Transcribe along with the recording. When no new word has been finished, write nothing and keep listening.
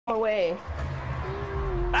my way.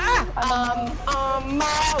 Ah! On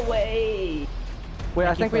my way. Wait,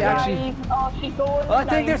 I think we actually... Oh, she's going I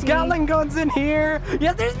think there's Gatling guns in here!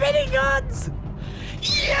 Yeah, there's miniguns!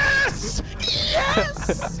 Yes!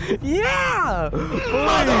 Yes! Yeah!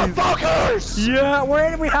 Motherfuckers! Yeah,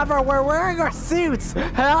 we're wearing our suits!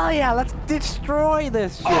 Hell yeah, let's destroy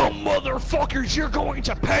this shit! Oh, motherfuckers, you're going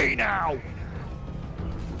to pay now!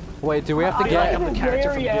 Wait, do we have to get... I'm the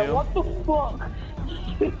character from Doom. What the fuck?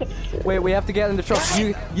 Wait, we have to get in the trucks.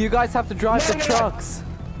 You guys have to drive the trucks.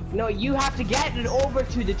 No, you have to get it over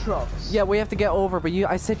to the trucks. Yeah, we have to get over, but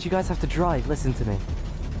I said you guys have to drive. Listen to me.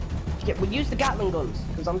 Yeah, we use the Gatling guns,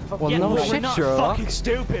 because I'm fucking... Well, no we're shit, not Sherlock. fucking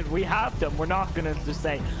stupid. We have them. We're not gonna just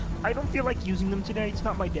say, I don't feel like using them today. It's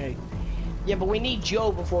not my day. Yeah, but we need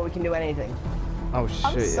Joe before we can do anything. Oh shit.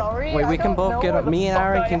 I'm sorry, Wait, I we can don't both know get where on. the Me and fuck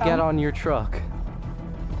Aaron I can get am. on your truck.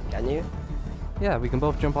 Can you? Yeah, we can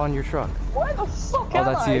both jump on your truck. Where the fuck Oh, am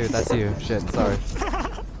that's I? you. That's you. Shit, sorry.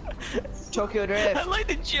 Tokyo I Drift. like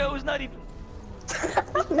that Joe's not even.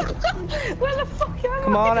 Where the fuck am I?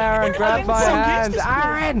 Come on, Aaron, grab my hand.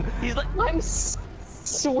 Aaron! He's like, I'm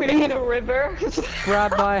swimming in a river.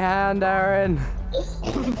 Grab my hand, Aaron.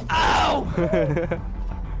 ow!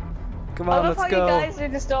 Come I on, love let's how go. you guys are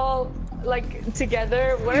just all like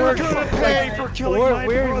together. We're gonna pay for killing my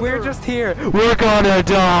brother. We're just here. We're gonna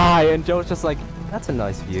die. And Joe's just like, that's a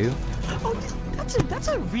nice view. Oh, that's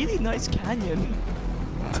a really nice canyon.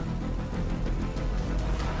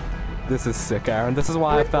 This is sick, Aaron. This is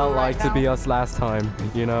why I felt like to be us last time,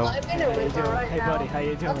 you know? I'm in a river right Hey, now. buddy, how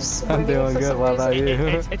you doing? I'm doing good. What about you?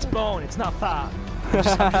 It's bone. It's not fat. I'm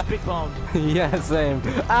just big bone. Yeah, same.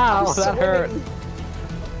 Ow, that hurt.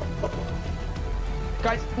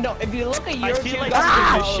 Guys, no, if you look at I your feel two like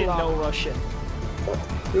guys, this mission no Russian.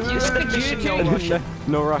 you look at you mission no two, Russian.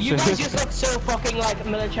 No you Russian. guys just look so fucking like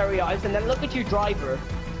militarized, and then look at your driver.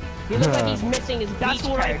 He looks like he's missing his That's beach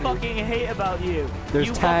what I party. fucking hate about you. There's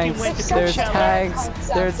you tanks. fucking went to There's Coachella. tanks.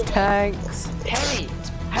 There's tanks.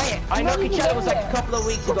 Hey, I know Coachella was like a couple of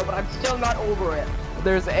weeks ago, but I'm still not over it.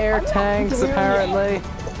 There's air tanks really- apparently,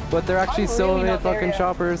 but they're actually I'm really Soviet not there fucking yet.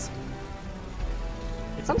 choppers.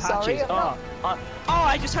 It's I'm sorry, Apaches. I'm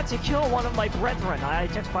I just had to kill one of my brethren. I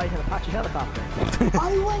identified an Apache helicopter.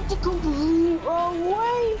 I went the complete wrong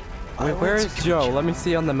way. Wait, where is Joe? Let me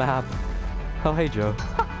see on the map. Oh, hey, Joe.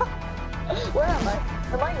 Where am I?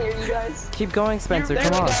 Am I near you guys? Keep going, Spencer. There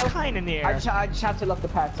Come we on. go. Kind of near. I just have to look the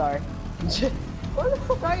part, sorry. Where the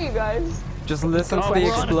fuck are you guys? Just listen to Oh, the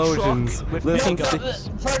we're on a explosions. truck with Listen no to guns.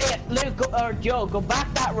 the... Ferdy, Luke, or Joe, go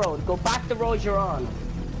back that road. Go back the road you're on.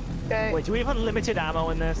 Okay. Wait, do we have unlimited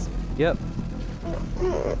ammo in this? Yep.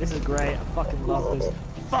 This is great. I fucking love this.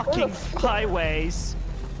 Fucking highways.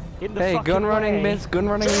 In the Hey, fucking gun running, way. miss. Gun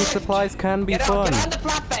running supplies can be Get fun. on the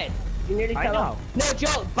flatbed. You nearly I fell know. off. No,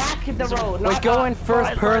 Joe, back the road. Wait, not go up. in first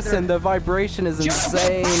Right, person. further. The vibration is Joe,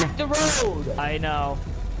 insane. go back the road. I know.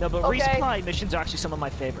 No, but Okay. resupply missions are actually some of my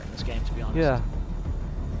favorite in this game, to be honest. Yeah.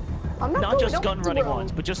 I'm not Not going just up gun the running road.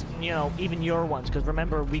 ones, but just, you know, even your ones. Because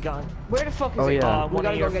remember, we got Where the fuck is Oh, it? yeah. We one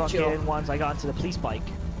gotta of your go get fucking Joe. ones. I got into the police bike.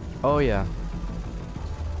 Oh yeah.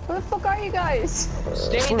 Where the fuck are you guys?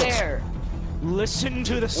 Stay there. Listen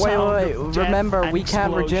to the Wait, sound wait. of death Remember, and we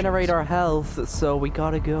can't regenerate explosions. our health, so we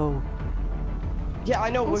gotta go. Yeah, I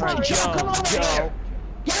know. We're sorry. Joe, come over Joe. here.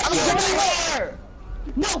 Get down here.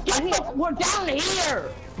 No, get me. We're down here.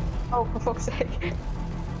 Oh, for fuck's sake.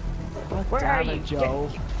 Where Damn are it, you? Joe.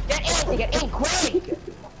 Get in quick.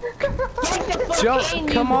 Get the fuck Joe, in.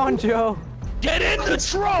 come you- on, Joe. Get in the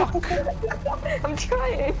truck! I'm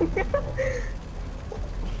trying.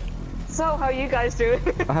 So, how you guys doing?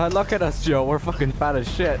 Look at us, Joe. We're fucking fat as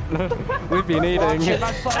shit. We've been eating. Shit,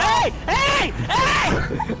 that's fine. Hey! Hey!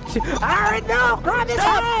 Hey! Aaron, no! Grab his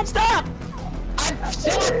hand! Stop! I'm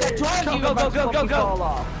still at the drive. Go, You go, about go, to go, fucking go. fall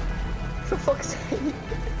off. For fuck's sake.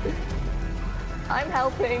 I'm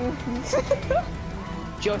helping.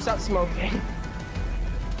 Joe, stop smoking.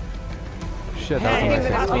 Shit, Hey, that's Hey, a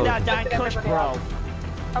nice pass me that explosion. dang kush, bro.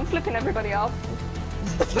 I'm flipping everybody off.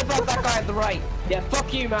 Flip off that guy at the right. Yeah,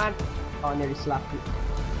 fuck you, man. Oh, I nearly slapped you.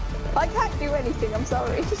 I can't do anything, I'm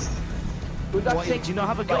sorry. We got What, six. do you not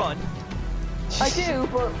have a gun? I do,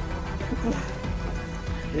 but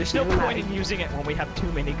There's no point in using it when we have too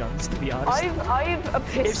many guns, to be honest. I've a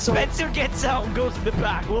If pistol. Spencer gets out and goes to the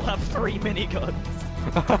back, we'll have 3 miniguns.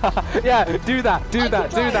 Yeah, do that, do that,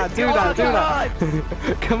 do that, do that, do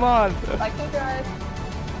that. Come on. I can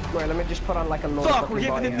drive. Wait, let me just put on like a low. Fuck, we're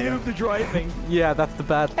giving the noob the driving. Yeah, that's the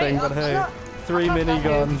bad thing, but I'm hey. not- 3 I'm not that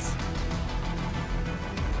miniguns.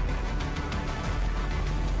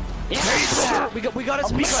 Hey, brother! We gotta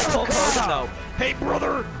speak like Hulk Hogan, though. Hey,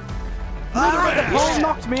 brother! The pole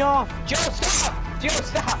knocked me off. Joe, stop! Joe,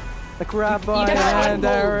 stop! Grab my You hand,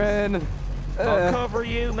 don't Aaron. I'll cover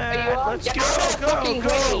you, man. Are you on? Let's Get go, out of the go, fucking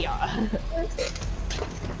go. way!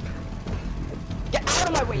 Get out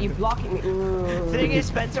of my way, you're blocking me. Thing is,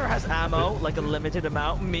 Spencer has ammo, like a limited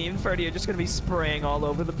amount. Me and Freddy are just gonna be spraying all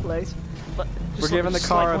over the place. We're giving the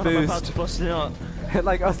car a boost. To bust it up.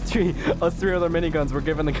 Like us three other miniguns, we're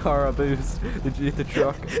giving the car a boost. The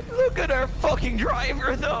truck. Look at our fucking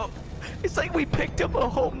driver, though. It's like we picked up a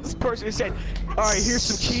homeless person who said, "Alright, here's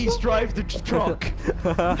some keys, drive the truck."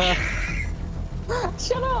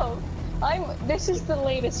 Shut up! This is the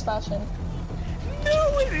latest fashion.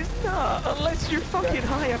 No, it is not. Unless you're fucking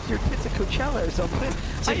high up your tits at Coachella or something.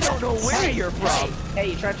 I don't know where you're from.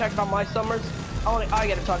 Hey, you trying to talk about my summers? I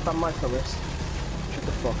gotta talk about my summers. Shut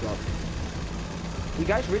the fuck up. You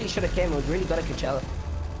guys really should have came. It was really good at Coachella.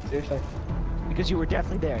 Seriously. Because you were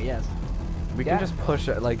definitely there, yes. We can just push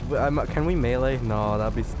it. Like, can we melee? No,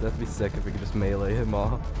 that'd be sick if we could just melee him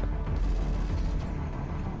all.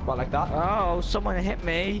 What, like that? Oh, someone hit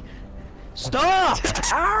me. Stop!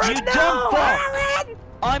 Aaron, You no! dumb fuck! Aaron!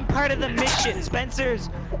 I'm part of the mission. Spencer's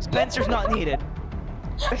not needed.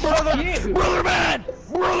 Fuck you! Brother man!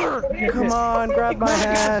 Brother! Come on, grab my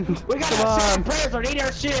hand. We gotta Come say on. prayers or eat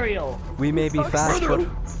our cereal. We may be fast, but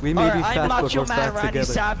we may be Alright, I'm fast, but Macho we're Man fast Randy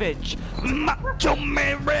together. Savage. Macho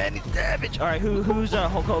Man Randy Savage. Alright, who's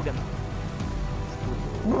Hulk Hogan?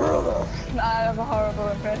 I have a horrible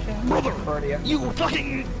impression. Brother! You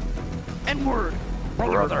fucking N-word!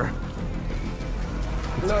 Brother!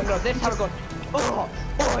 No, this is how it goes.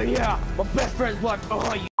 Oh yeah, my best friend's wife.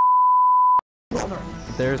 Oh, you brother.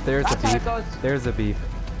 There's a That's how it beef. goes. There's a beef.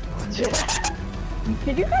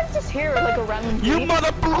 Did you guys just hear like a random You beep? mother!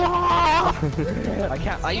 I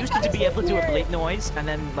can't. I used to be able to do a bleep noise, and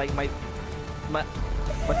then like my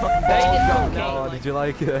fucking balls go Oh, did you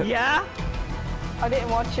like it? Yeah? I didn't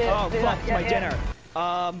watch it. Oh Did fuck, I- my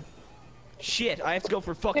dinner. Shit, I have to go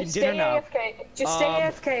for fucking Just dinner stay now. AFK. Just stay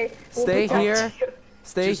AFK. We'll Stay protect here. you.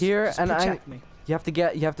 Stay here, Just and protect me. you have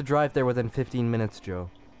to drive there within 15 minutes, Joe.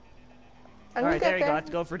 And Alright, get there you go. Let's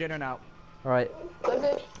go for dinner now. All right.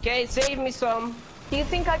 Okay, save me some. Do you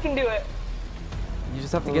think I can do it? You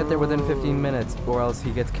just have to get there within 15 minutes, or else he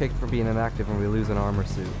gets kicked for being inactive and we lose an armor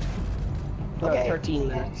suit. Okay. 13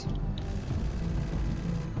 minutes.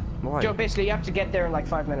 Why? Joe, basically, you have to get there in like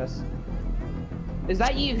 5 minutes. Is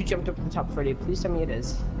that you who jumped up to the top, Freddy? Please tell me it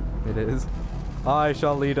is. It is. I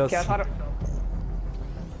shall lead us. Okay, I thought it...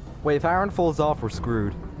 Wait, if Aaron falls off, we're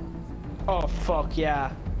screwed. Oh, fuck,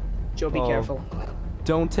 yeah. Joe, be Oh. careful.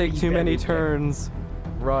 Don't take Be too many very careful. turns.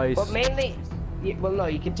 Right. But mainly... well, no,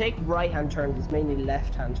 you can take right-hand turns. It's mainly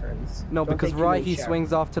left-hand turns. No, Don't because take too right many he sharp.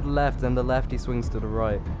 swings off to the left, and the left he swings to the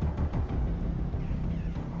right.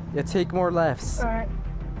 Yeah, take more lefts. Alright.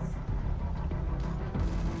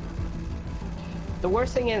 The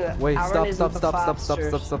worst thing in Wait, Aaron stop, isn't stop, the stop, stop, stop,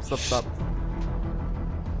 fastest. stop, stop, stop.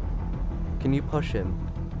 Can you push him?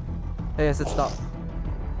 Hey, I said stop.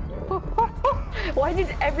 Why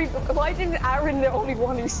didn't Aaron the only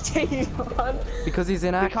one who stayed on? Because he's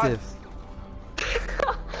inactive.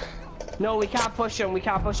 No, we can't push him. We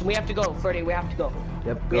can't push him. We have to go, Freddy. We have to go.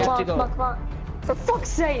 Yep, We go. have to go. Come on. For fuck's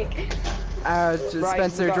sake! Right,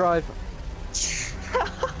 Spencer, we got- drive.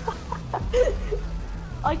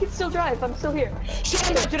 I can still drive. I'm still here.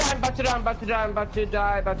 I'm about to die, I'm about to die, I'm about to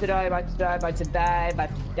die, I'm about to die, about to die, about to die, about to die, about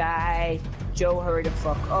to die. Joe, hurry the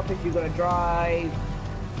fuck up if you're gonna drive.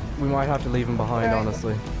 We might have to leave him behind, Alright.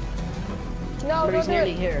 honestly. No, But he's don't do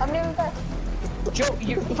nearly it. here. I'm nearly back. Joe,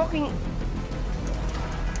 you fucking...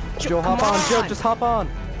 Joe, hop come on. Joe, just hop on.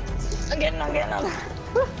 I'm getting on.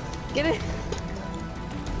 Get it.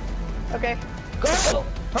 Okay. Go!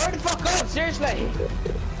 Hurry the fuck up, seriously!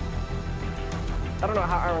 I don't know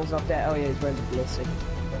how Aaron's not dead. Oh yeah, he's wearing the ballistic.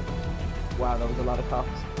 Wow, that was a lot of cops.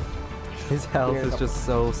 His health Here's is a- just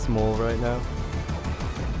so small right now.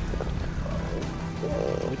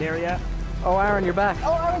 We there yet? Oh, Aaron, you're back.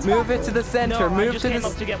 Oh, Aaron's Move back. it to the center. No, I move just to came the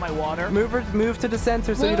up to get my water. move to the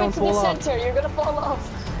center so you Move don't it to fall the off. center. You're gonna fall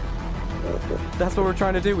off. That's what we're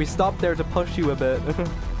trying to do. We stopped there to push you a bit.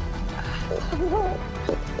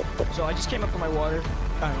 So I just came up for my water,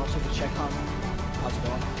 and also to check on how's it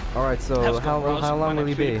going. All right. So How's it how going, Ross? long will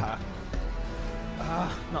he be? Not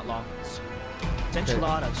long. It's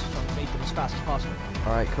enchiladas, so I'm making it as fast as possible.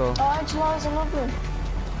 All right. Cool. Oh, enchiladas are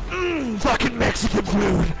lovely. Fucking Mexican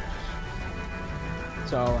food!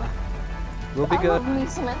 So, We'll be I good. love me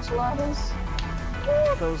some enchiladas.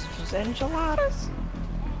 those just enchiladas.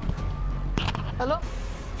 Hello?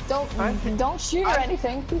 Don't shoot or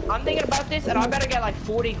anything. I'm thinking about this, and I better get like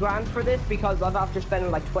 40 grand for this because I'm after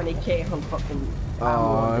spending like 20k on fucking.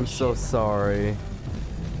 Oh, I'm so sorry.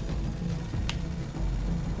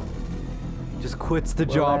 Just quits the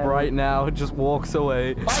job right now and just walks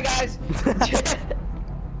away. Bye, guys.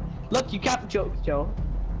 Look, you can't joke, Joe.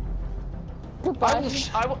 Goodbye.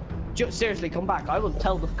 Joe, seriously, come back. I will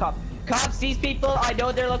tell the cops, these people, I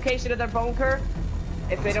know their location of their bunker.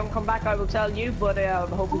 If they don't come back, I will tell you, but I'm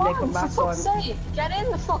hoping they come back. For fuck's sake, get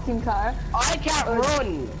in the fucking car. I can't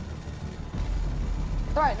run.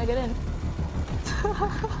 Alright, now get in.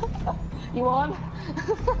 You on?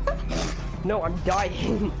 No, I'm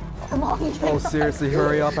dying. Come on, get Oh, on. seriously,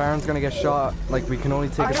 hurry up. Aaron's gonna get shot. Like, we can only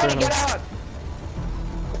take I a gotta certain get out.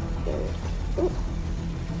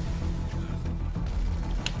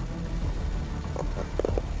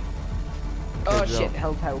 Oh Good shit,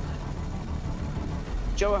 job. help.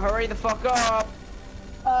 Joe, hurry the fuck up.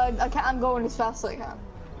 I can't, I'm going as fast as I can.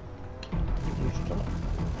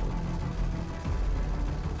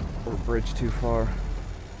 Oh, bridge too far.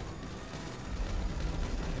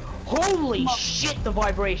 Holy shit, the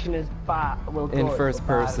vibration is bad. Well, In good, first but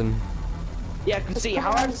bad. person. Yeah, I can see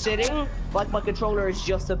how I'm sitting. Like my controller is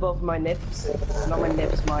just above my nips. Not my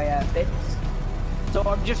nips, my bits. So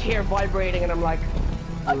I'm just here vibrating, and I'm like,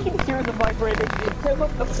 I can hear the vibrating.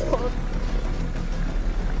 What the fuck?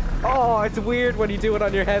 Oh, it's weird when you do it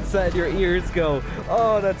on your headset and your ears go.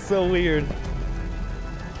 Oh, that's so weird.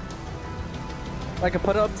 Like I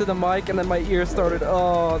put it up to the mic and then my ears started.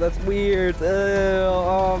 Oh, that's weird.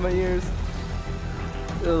 Oh, my ears.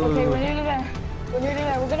 Ugh. Okay, we're nearly there. We're nearly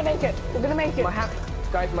there. We're gonna make it. We're gonna make it.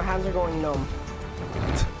 guys, my hands are going numb.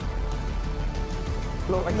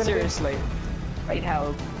 No, like seriously. Right,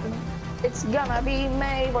 help. It's gonna be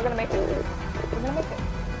May. We're gonna make it. We're gonna make it.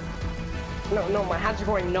 No, my hands are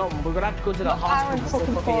going numb. We're gonna have to go to the Aaron hospital.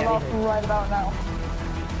 fucking before fall off anything. right about now.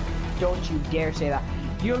 Don't you dare say that.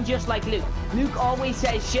 You're just like Luke. Luke always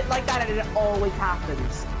says shit like that and it always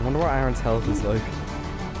happens. I wonder what Aaron's health is like.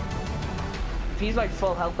 If he's like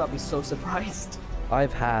full health, I'll be so surprised.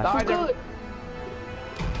 I've half. No, Good.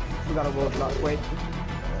 We got a road block. Wait.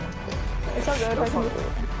 It's all good. I can...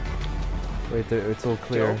 Wait, it's all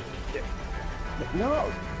clear.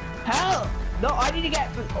 No. Hell! No, I need to get.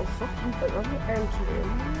 Oh, fuck.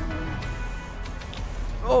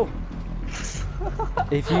 Oh!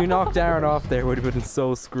 If you knocked Aaron off there, would have been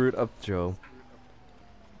so screwed up, Joe.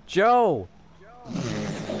 Joe!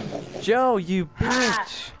 Joe, you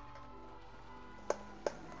bitch!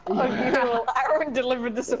 Aaron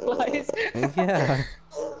delivered the supplies. Yeah.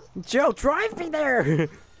 Joe, drive me there!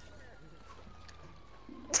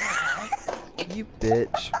 You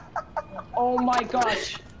bitch. Oh my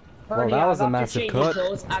gosh. Well, that was a massive cut.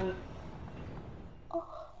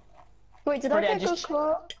 Wait, did Bernie, I I get just- good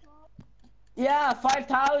call? Yeah,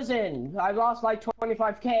 5,000. I lost like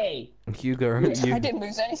 25k. Hugo, I you... didn't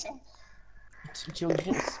lose anything. You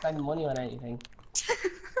didn't spend money on anything.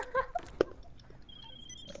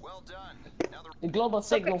 Well done. Now The global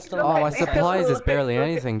signal's still. Oh, my supplies is barely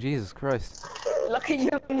anything, Jesus Christ. Look at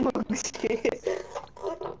you, monkey.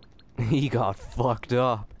 He got fucked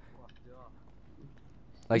up.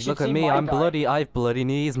 Like, should look at see me, my I'm guy. bloody, I've bloody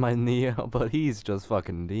knees, my Neo, but he's just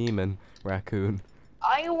fucking demon, raccoon.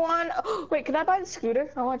 I want. Wait, can I buy the scooter?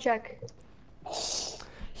 I want to check.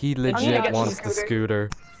 He gonna legit get wants the the scooter.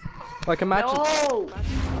 Like, imagine... No.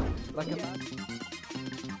 Like, imagine...